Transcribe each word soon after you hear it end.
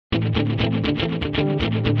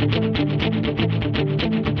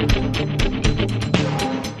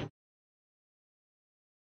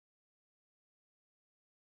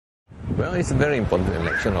it's a very important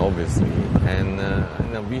election, obviously, and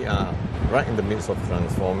we are right in the midst of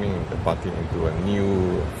transforming the party into a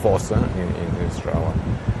new force in Sarawak.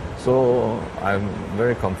 So I'm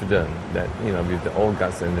very confident that with the old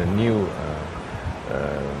guts and the new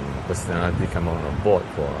personality come on board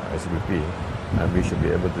for SUPP, we should be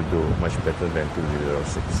able to do much better than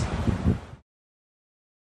 2006.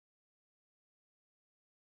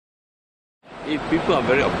 If people are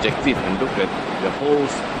very objective and look at the whole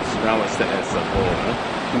Sarawak state as a whole,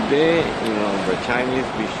 today, the Chinese,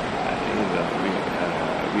 which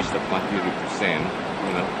the party represent,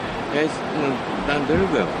 has done very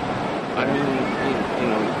well. I mean,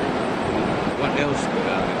 what else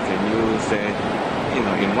can you say?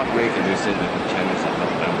 In what way can you say that the Chinese are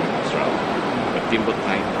not done well in Sarawak? The timber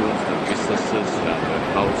tycoons, the businesses, the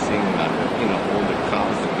housing, all the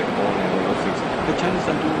cars that they own and all those things. The Chinese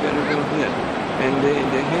are doing very well here. And they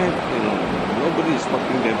have, nobody is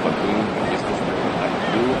stopping them from doing the business that they like to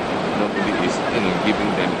do. Nobody is, giving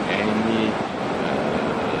them any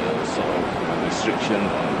sort of restriction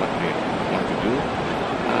on what they want to do.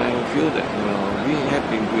 I feel that, we have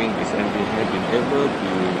been doing this and we have been able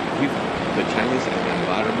to give the Chinese an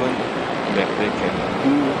environment that they can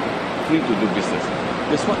do, free to do business.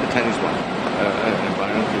 That's what the Chinese want, an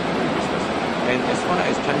environment free to do business. And as far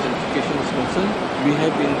as Chinese education is concerned, we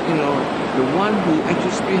have been, the one who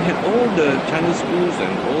actually spearhead all the Chinese schools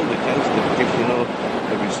and all the Chinese educational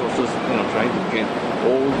resources, trying to get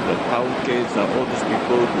all the town kids, all these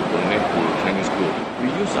people to donate to Chinese school. We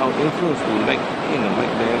use our influence to make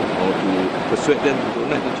them or to persuade them to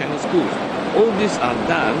donate to Chinese schools. All these are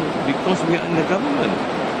done because we are in the government.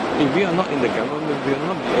 If we are not in the government, we will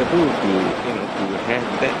not be able to, to have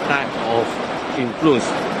that type of influence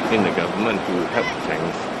in the government to help the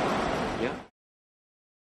Chinese. Yeah.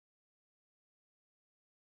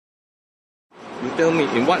 You tell me,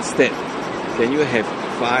 in what state can you have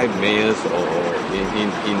 5 mayors or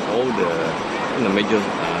in all the major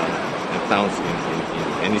towns in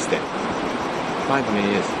any state? 5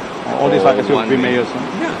 mayors. All these are SUPP mayors.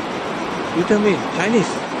 Yeah. You tell me,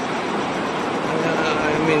 Chinese.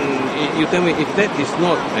 You tell me if that is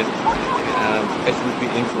not an SUPP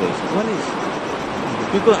influence, what is?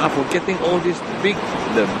 People are forgetting all this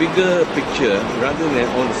the bigger picture rather than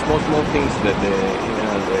all the small things that they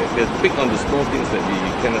pick on the small things that we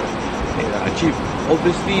cannot achieve.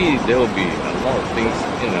 Obviously, there will be a lot of things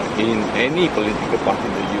in any political party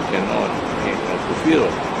that you cannot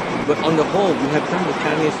fulfill. But on the whole, we have done the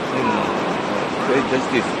Chinese great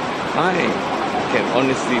justice. I can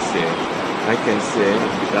honestly say,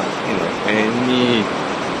 without any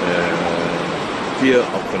fear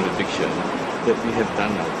of contradiction, that we have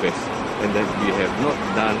done our best and that we have not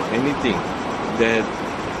done anything that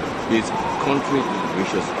is contrary to the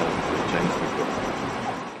wishes of the Chinese people.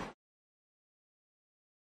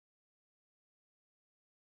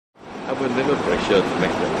 I will never pressure to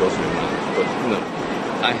make those remarks, but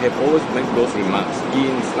I have always made those remarks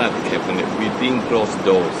inside the cabinet, within closed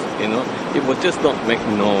doors. It was just not made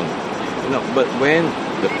known. But when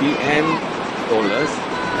the PM told us,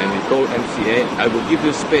 and he told MCA, I will give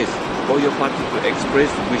you space for your party to express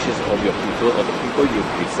the wishes of your people or the people you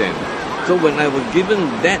present. So when I was given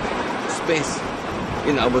that space,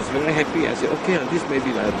 I was very happy. I said, okay, this may be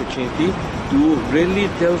an opportunity to really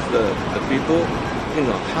tell the people,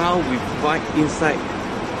 how we fight inside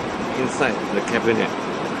the cabinet,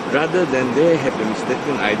 rather than they have the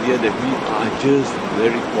mistaken idea that we are just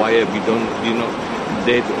very quiet. We don't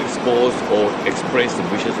dare to expose or express the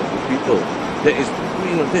wishes of the people. That is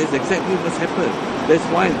exactly what's happened. That's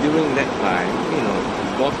why during that time,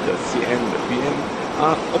 both the CM, the PM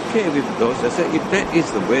are okay with those. I said, if that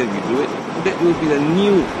is the way we do it, that will be the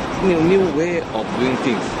new way of doing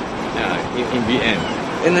things in BN.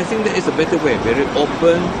 And I think that is a better way, very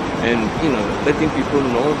open and letting people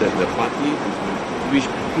know that the party, which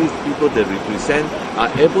people they represent,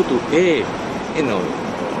 are able to aid,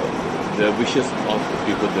 the wishes of the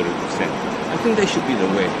people they represent. I think that should be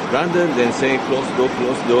the way. Rather than saying close door,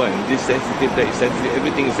 and this sensitive, that is sensitive,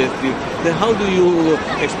 everything is sensitive, then how do you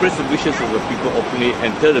express the wishes of the people openly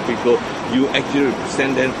and tell the people you actually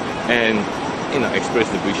represent them and express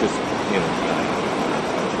the wishes to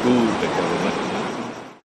the government?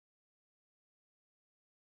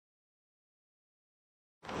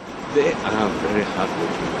 They are very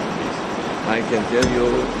hardworking families. I can tell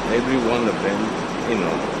you, every one of them,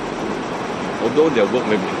 although their work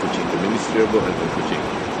may be in Kuching, the ministerial work is in Kuching,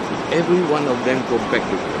 every one of them go back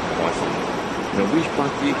to the kawasan. Which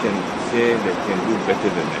party can say they can do better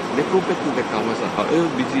than that? They go back to the kawasan. However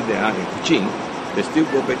busy they are in Kuching, they still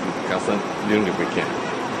go back to the kawasan during the weekend.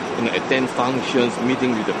 Attend functions,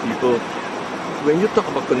 meeting with the people, when you talk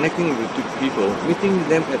about connecting with people, meeting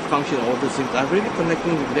them at function, all those things, are really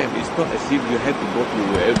connecting with them. It's not as if you have to go to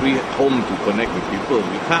every home to connect with people.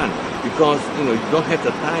 You can't, because you don't have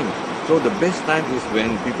the time. So the best time is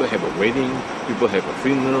when people have a wedding, people have a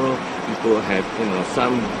funeral, people have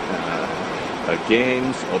some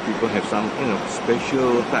games, or people have some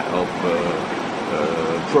special type of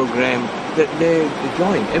program that they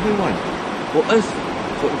join. Everyone. For us,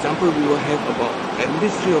 for example, we will have about at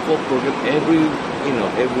least 3 or 4 programs every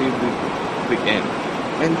weekend,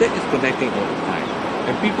 and that is connecting all the time.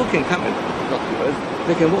 And people can come and talk to us.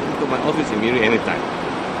 They can walk into my office in Miri anytime.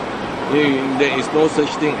 There is no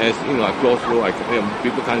such thing as a closed door.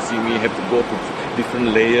 People can't see me. Have to go to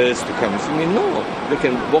different layers to come and see me. No, they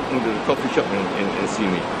can walk into the coffee shop and see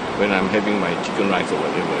me when I'm having my chicken rice or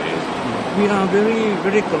whatever it is. We are very,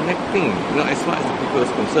 very connecting, as far as the people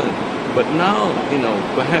is concerned. But now,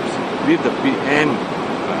 perhaps with the PM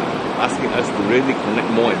asking us to really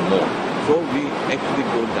connect more and more, so we actually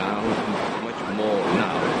go down much more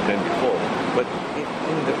now than before. But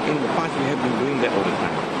in the past, we have been doing that all the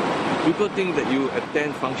time. People think that you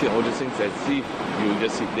attend function, all these things, as if you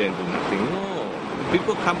just sit there and do nothing. No.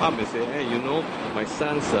 People come up and say, hey, my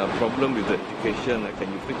son's problem with the education, can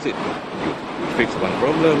you fix it? You fix one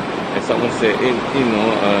problem, and someone say,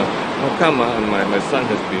 how come my son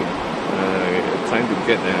has been trying to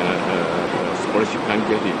get a scholarship, can't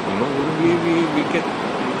get it? We get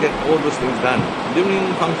all those things done during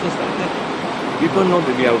functions like that. People know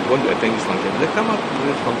that we are going to attend this function. They come up to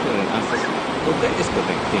this function and ask us, so that is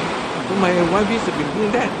connecting. So my wife has been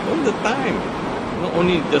doing that all the time. Not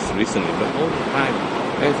only just recently, but all the time.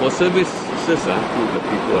 And for services to the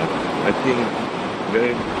people, I think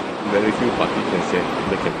very, very few parties can say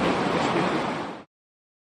they can be.